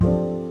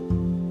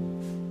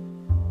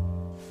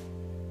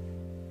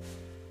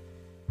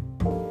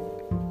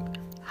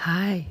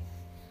Hi,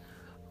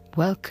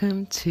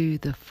 welcome to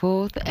the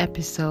 4th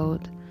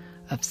episode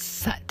of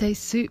Saturday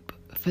Soup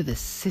for the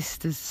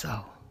Sister's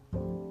Soul.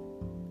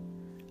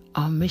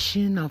 Our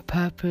mission, our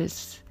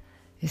purpose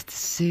is to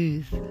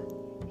soothe,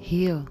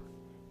 heal,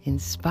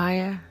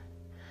 inspire,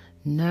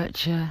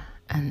 nurture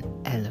and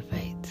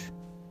elevate.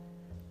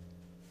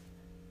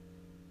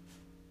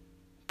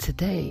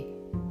 Today,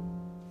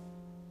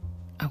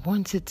 I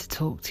wanted to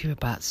talk to you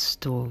about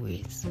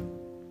stories.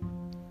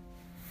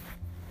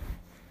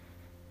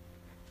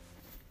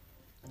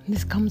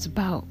 This comes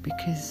about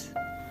because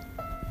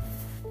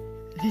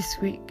this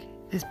week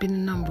there's been a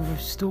number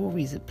of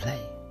stories at play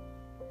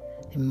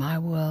in my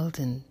world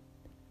and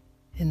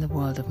in the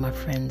world of my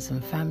friends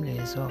and family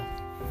as well.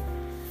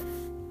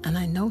 And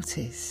I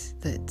notice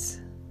that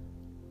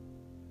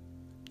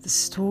the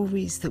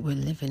stories that we're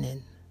living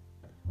in,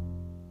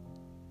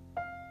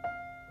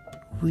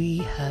 we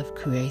have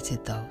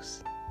created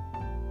those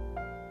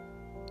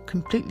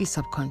completely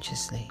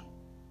subconsciously.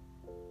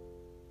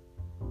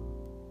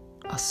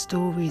 Our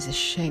stories are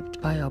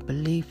shaped by our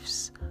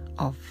beliefs,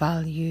 our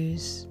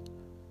values,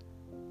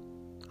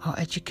 our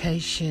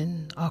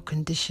education, our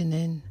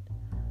conditioning,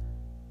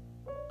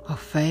 our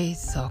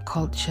faith, our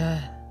culture,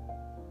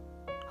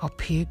 our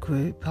peer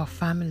group, our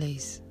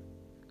families.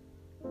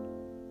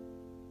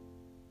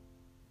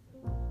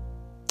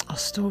 Our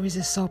stories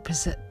are so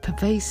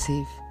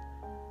pervasive.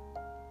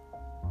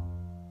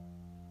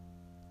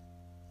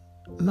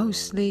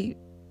 Mostly,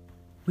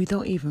 we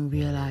don't even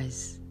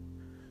realize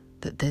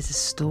that there's a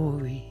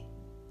story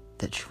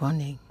that's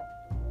running.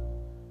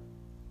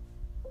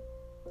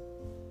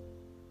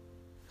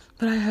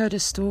 But I heard a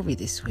story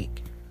this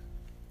week,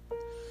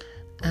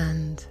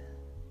 and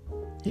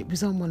it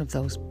was on one of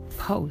those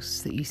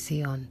posts that you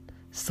see on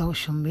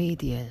social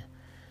media,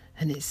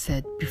 and it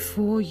said,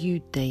 "Before you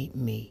date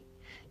me,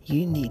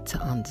 you need to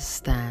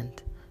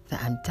understand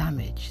that I'm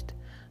damaged.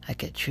 I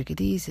get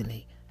triggered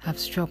easily. I've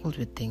struggled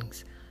with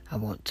things. I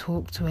won't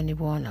talk to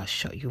anyone. I'll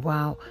shut you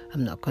out.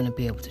 I'm not going to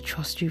be able to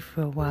trust you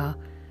for a while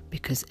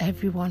because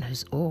everyone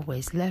has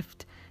always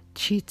left,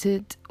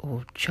 cheated,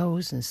 or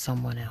chosen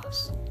someone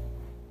else."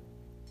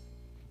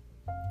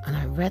 And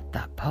I read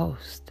that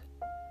post,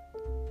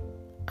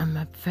 and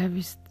my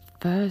very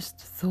first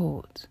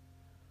thought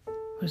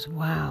was,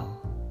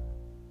 wow,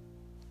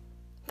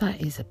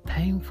 that is a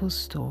painful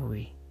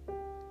story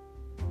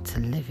to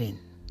live in.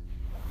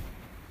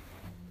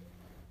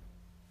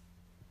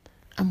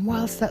 And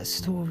whilst that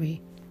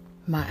story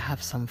might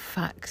have some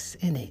facts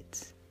in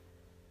it,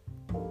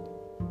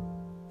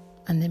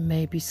 and there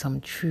may be some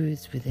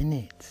truths within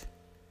it,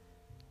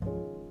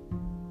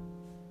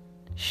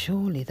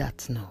 surely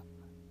that's not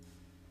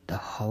the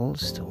whole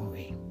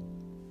story.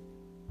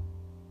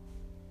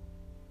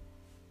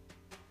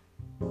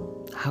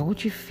 How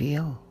would you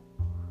feel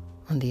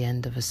on the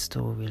end of a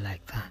story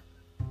like that?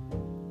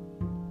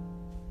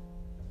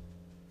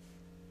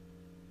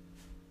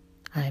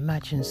 I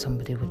imagine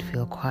somebody would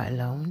feel quite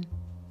alone,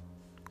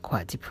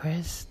 quite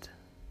depressed,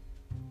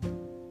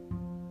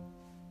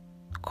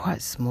 quite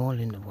small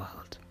in the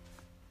world.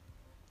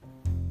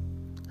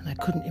 And I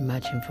couldn't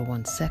imagine for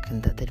 1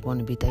 second that they'd want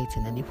to be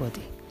dating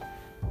anybody.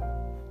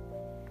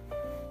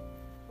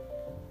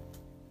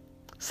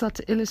 So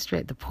to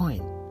illustrate the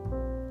point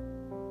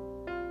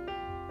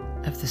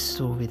of the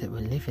story that we're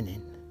living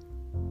in,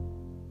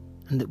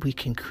 and that we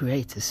can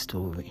create a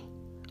story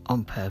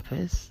on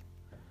purpose,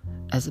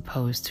 as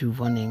opposed to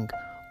running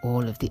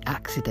all of the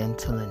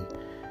accidental and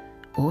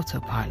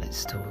autopilot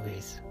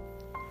stories,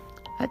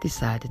 I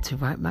decided to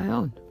write my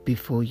own,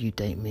 "Before You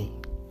Date Me."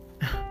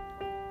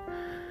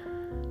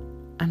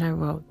 And I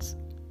wrote,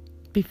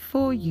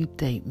 "Before you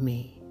date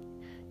me,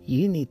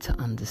 you need to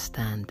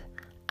understand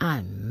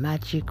I'm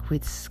magic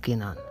with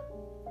skin on.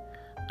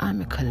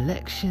 I'm a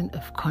collection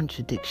of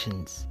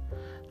contradictions,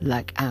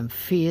 like I'm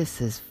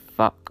fierce as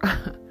fuck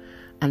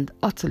and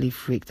utterly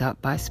freaked out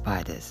by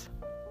spiders.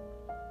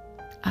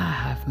 I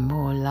have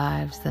more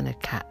lives than a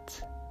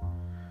cat.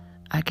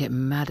 I get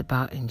mad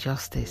about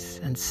injustice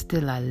and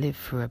still I live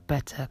for a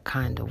better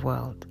kind of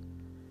world.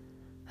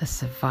 A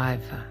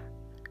survivor,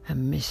 a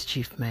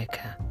mischief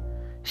maker,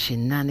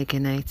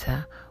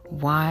 shenaniganator,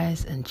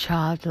 wise and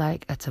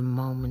childlike at a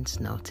moment's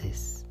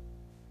notice.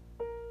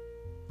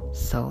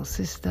 Soul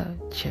Sister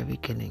Cherry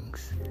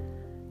Killings,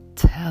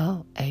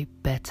 tell a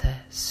better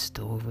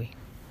story."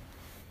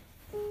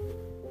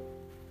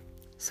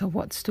 So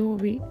what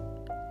story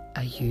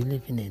are you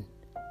living in?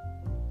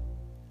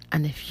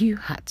 And if you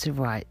had to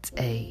write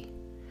a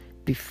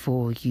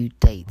 "before you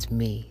date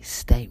me"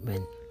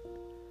 statement,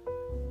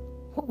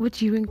 what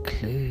would you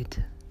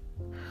include?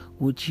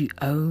 Would you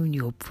own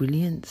your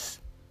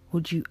brilliance?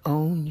 Would you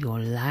own your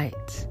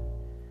light?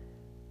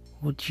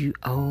 Would you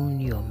own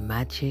your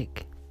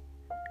magic?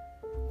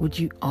 Would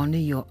you honor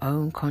your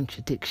own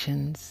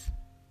contradictions?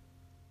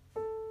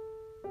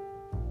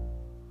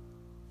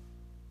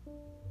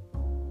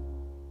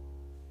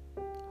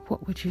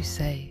 What would you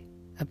say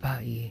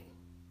about you?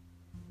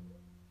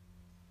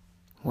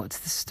 What's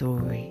the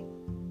story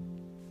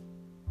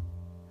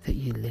that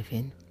you live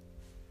in?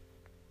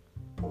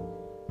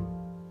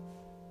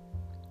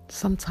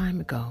 Some time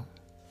ago,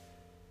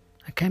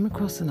 I came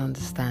across an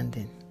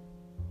understanding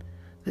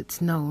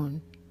that's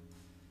known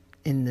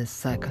in the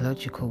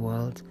psychological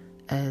world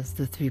as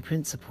the 3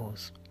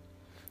 principles,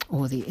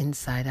 or the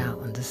inside-out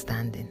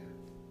understanding.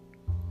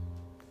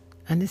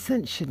 And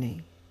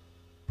essentially,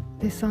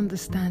 this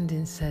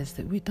understanding says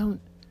that we don't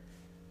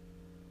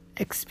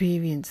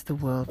experience the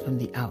world from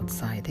the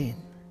outside in,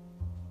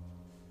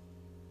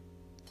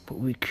 but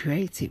we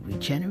create it, we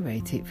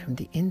generate it from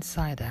the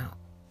inside out.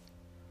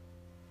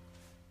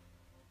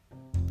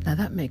 Now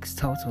that makes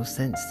total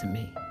sense to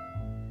me.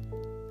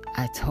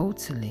 I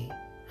totally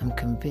am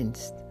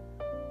convinced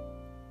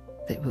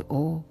that we're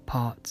all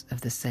part of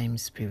the same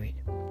spirit,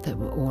 that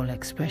we're all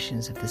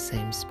expressions of the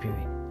same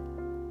spirit.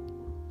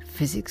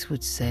 Physics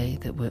would say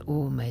that we're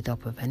all made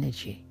up of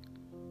energy,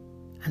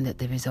 and that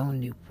there is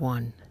only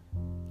one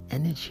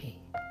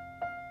energy.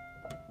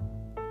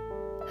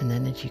 And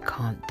energy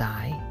can't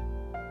die,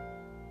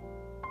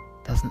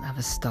 doesn't have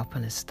a stop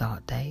and a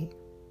start date.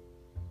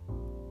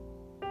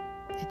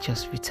 It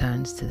just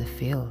returns to the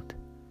field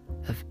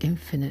of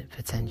infinite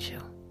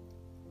potential.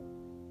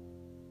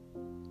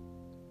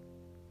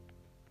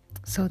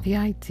 So the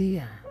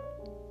idea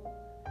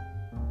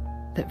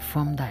that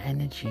from that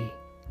energy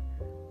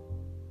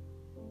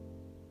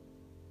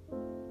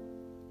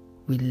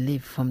we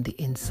live from the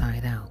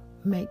inside out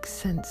makes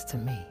sense to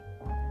me.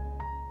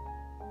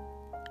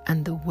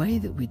 And the way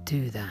that we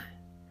do that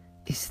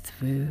is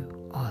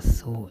through our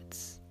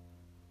thoughts.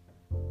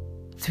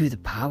 Through the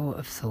power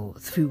of thought,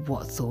 through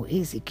what thought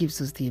is. It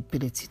gives us the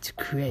ability to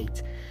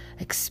create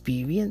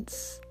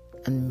experience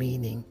and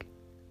meaning.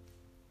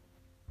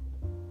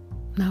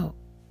 Now,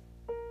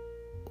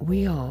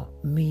 we are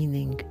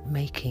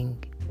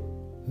meaning-making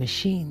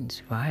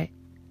machines, right?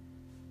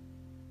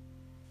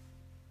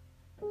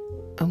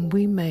 And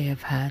we may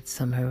have had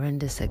some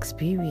horrendous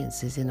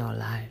experiences in our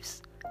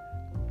lives.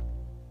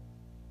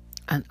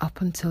 And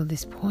up until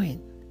this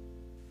point,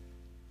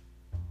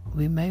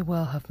 we may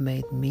well have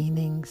made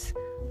meanings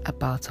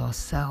about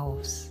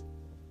ourselves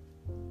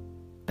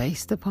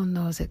based upon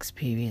those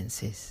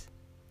experiences.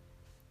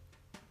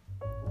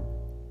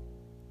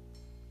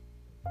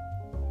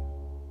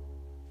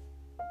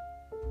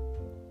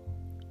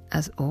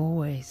 As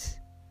always,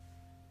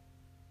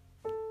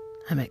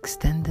 I'm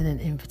extending an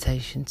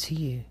invitation to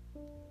you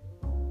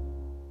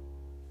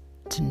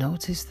to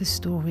notice the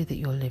story that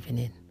you're living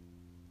in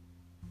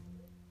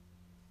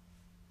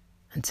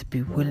and to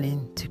be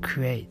willing to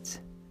create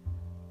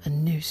a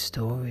new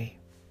story.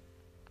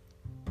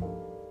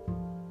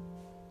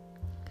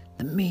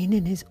 The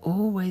meaning is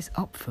always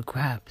up for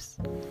grabs.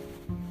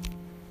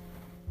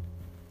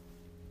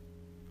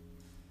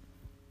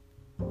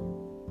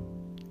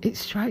 It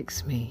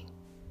strikes me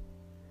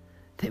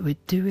that we're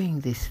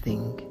doing this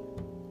thing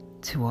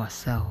to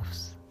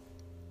ourselves,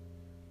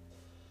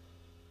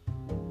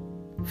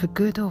 for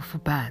good or for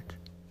bad,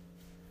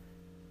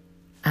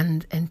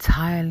 and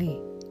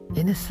entirely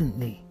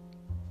innocently.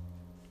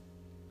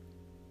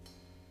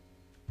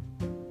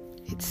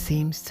 It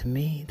seems to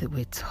me that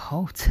we're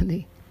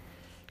totally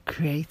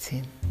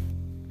creating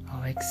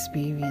our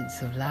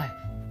experience of life.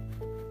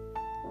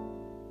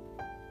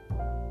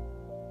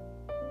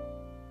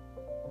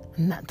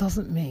 And that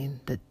doesn't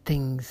mean that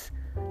things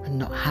are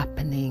not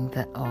happening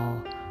that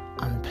are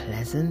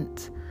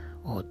unpleasant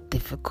or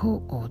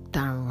difficult or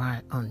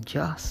downright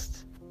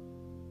unjust.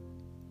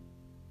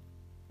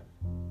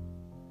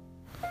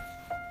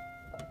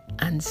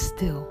 And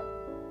still,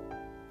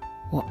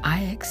 what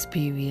I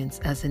experience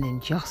as an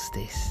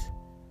injustice,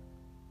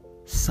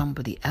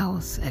 somebody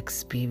else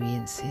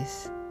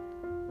experiences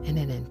in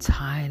an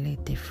entirely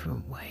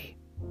different way.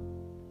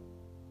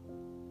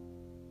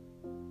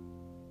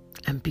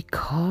 And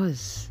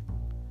because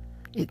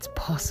it's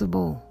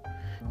possible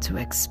to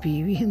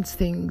experience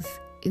things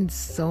in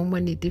so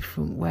many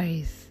different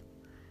ways,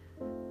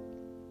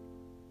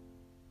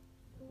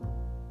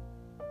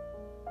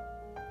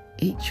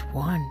 each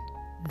one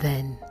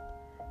then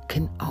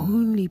can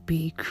only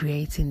be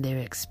creating their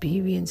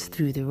experience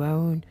through their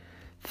own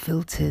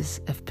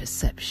filters of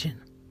perception.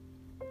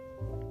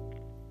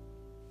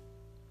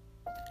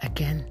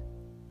 Again,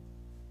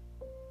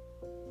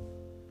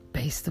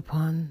 based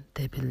upon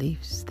their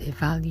beliefs, their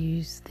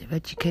values, their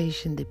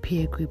education, their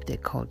peer group, their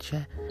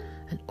culture,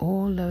 and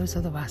all those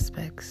other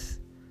aspects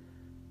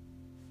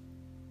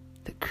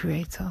that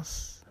create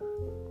us.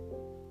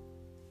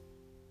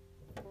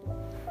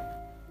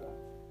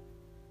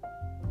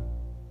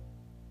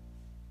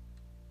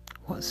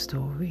 What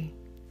story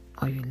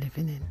are you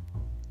living in?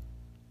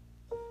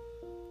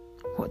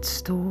 What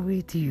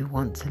story do you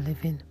want to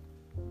live in?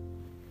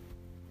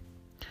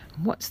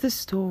 What's the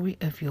story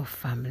of your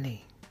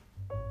family?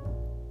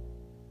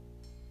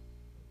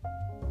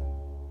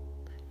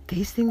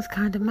 These things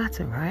kind of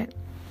matter, right?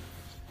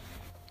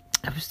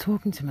 I was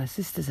talking to my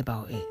sisters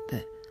about it,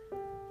 that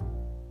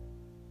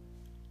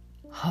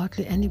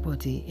hardly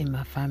anybody in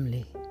my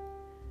family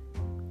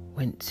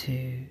went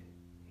to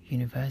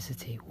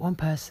university. One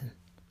person.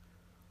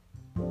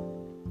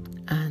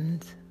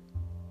 And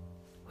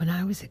when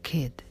I was a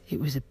kid, it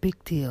was a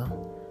big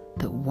deal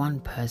that one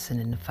person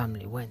in the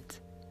family went.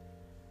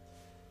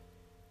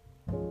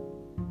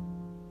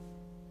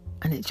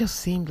 And it just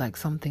seemed like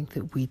something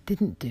that we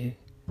didn't do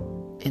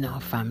in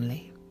our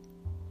family.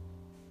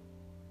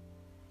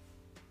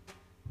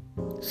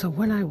 So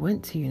when I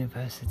went to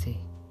university,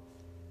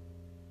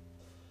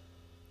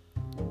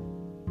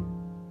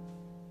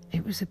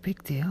 it was a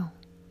big deal.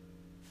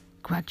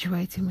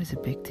 Graduating was a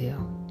big deal.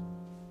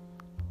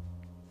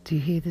 Do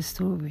you hear the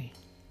story?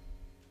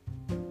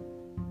 It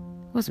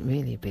wasn't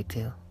really a big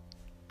deal.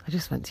 I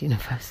just went to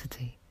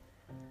university.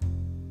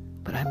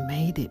 But I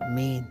made it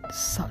mean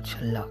such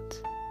a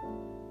lot.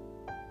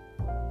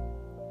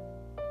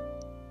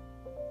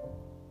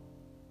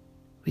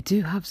 We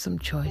do have some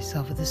choice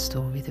over the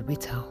story that we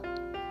tell.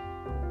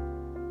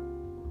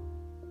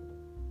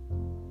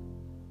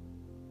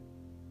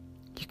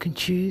 You can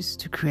choose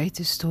to create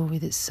a story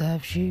that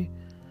serves you,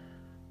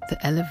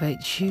 that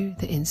elevates you,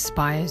 that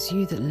inspires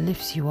you, that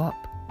lifts you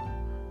up.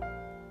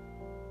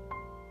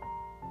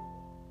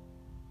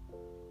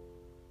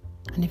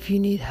 And if you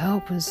need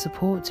help and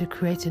support to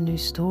create a new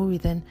story,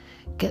 then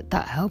get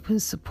that help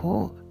and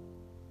support.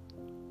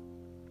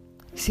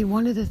 You see,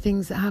 one of the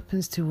things that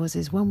happens to us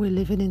is when we're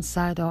living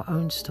inside our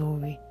own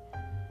story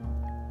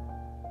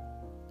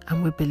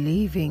and we're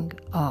believing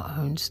our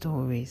own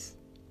stories,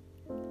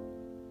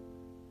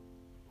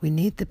 we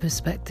need the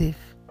perspective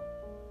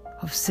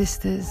of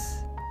sisters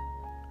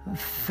and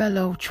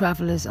fellow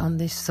travelers on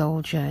this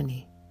soul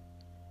journey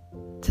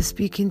to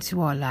speak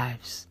into our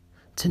lives,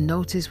 to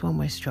notice when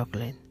we're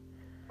struggling,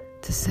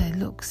 to say,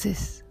 look,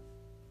 sis,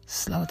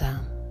 slow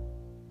down.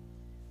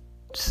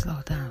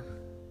 Slow down.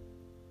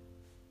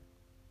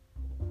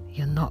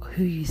 You're not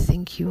who you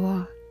think you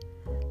are.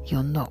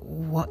 You're not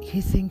what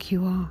you think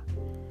you are.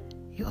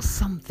 You're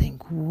something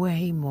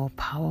way more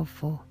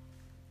powerful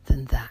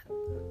than that.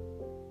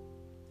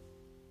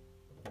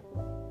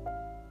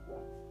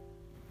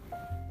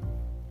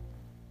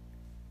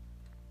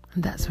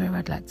 And that's where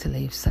I'd like to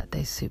leave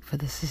Saturday Soup for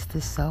the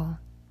Sister's Soul.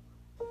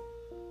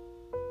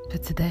 For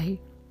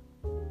today.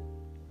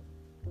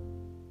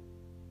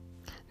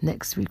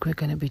 Next week we're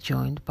going to be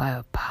joined by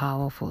a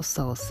powerful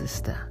soul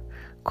sister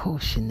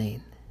called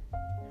Shanine.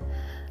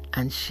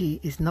 And she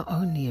is not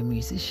only a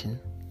musician,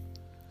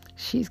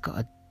 she's got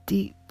a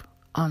deep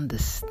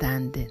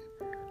understanding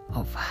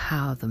of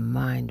how the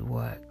mind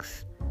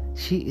works.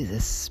 She is a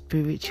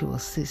spiritual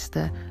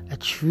sister, a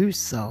true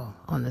soul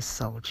on a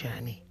soul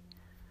journey.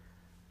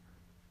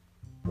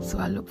 So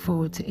I look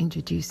forward to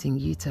introducing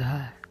you to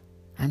her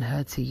and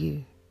her to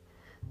you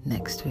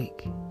next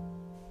week.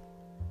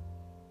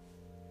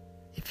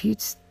 If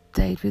you'd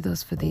stayed with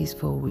us for these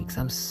 4 weeks,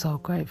 I'm so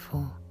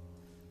grateful.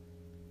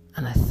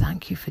 And I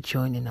thank you for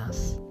joining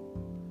us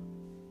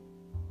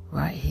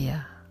right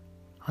here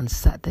on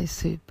Saturday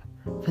Soup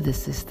for the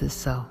Sister's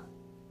Soul.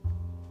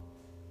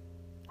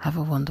 Have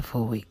a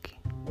wonderful week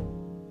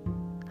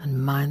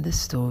and mind the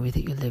story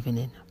that you're living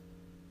in.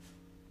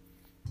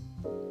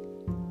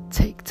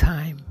 Take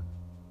time.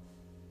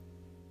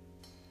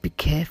 Be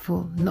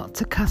careful not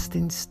to cast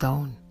in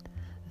stone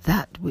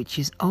that which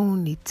is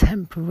only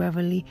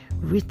temporarily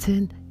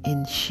written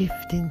in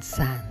shifting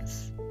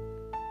sands.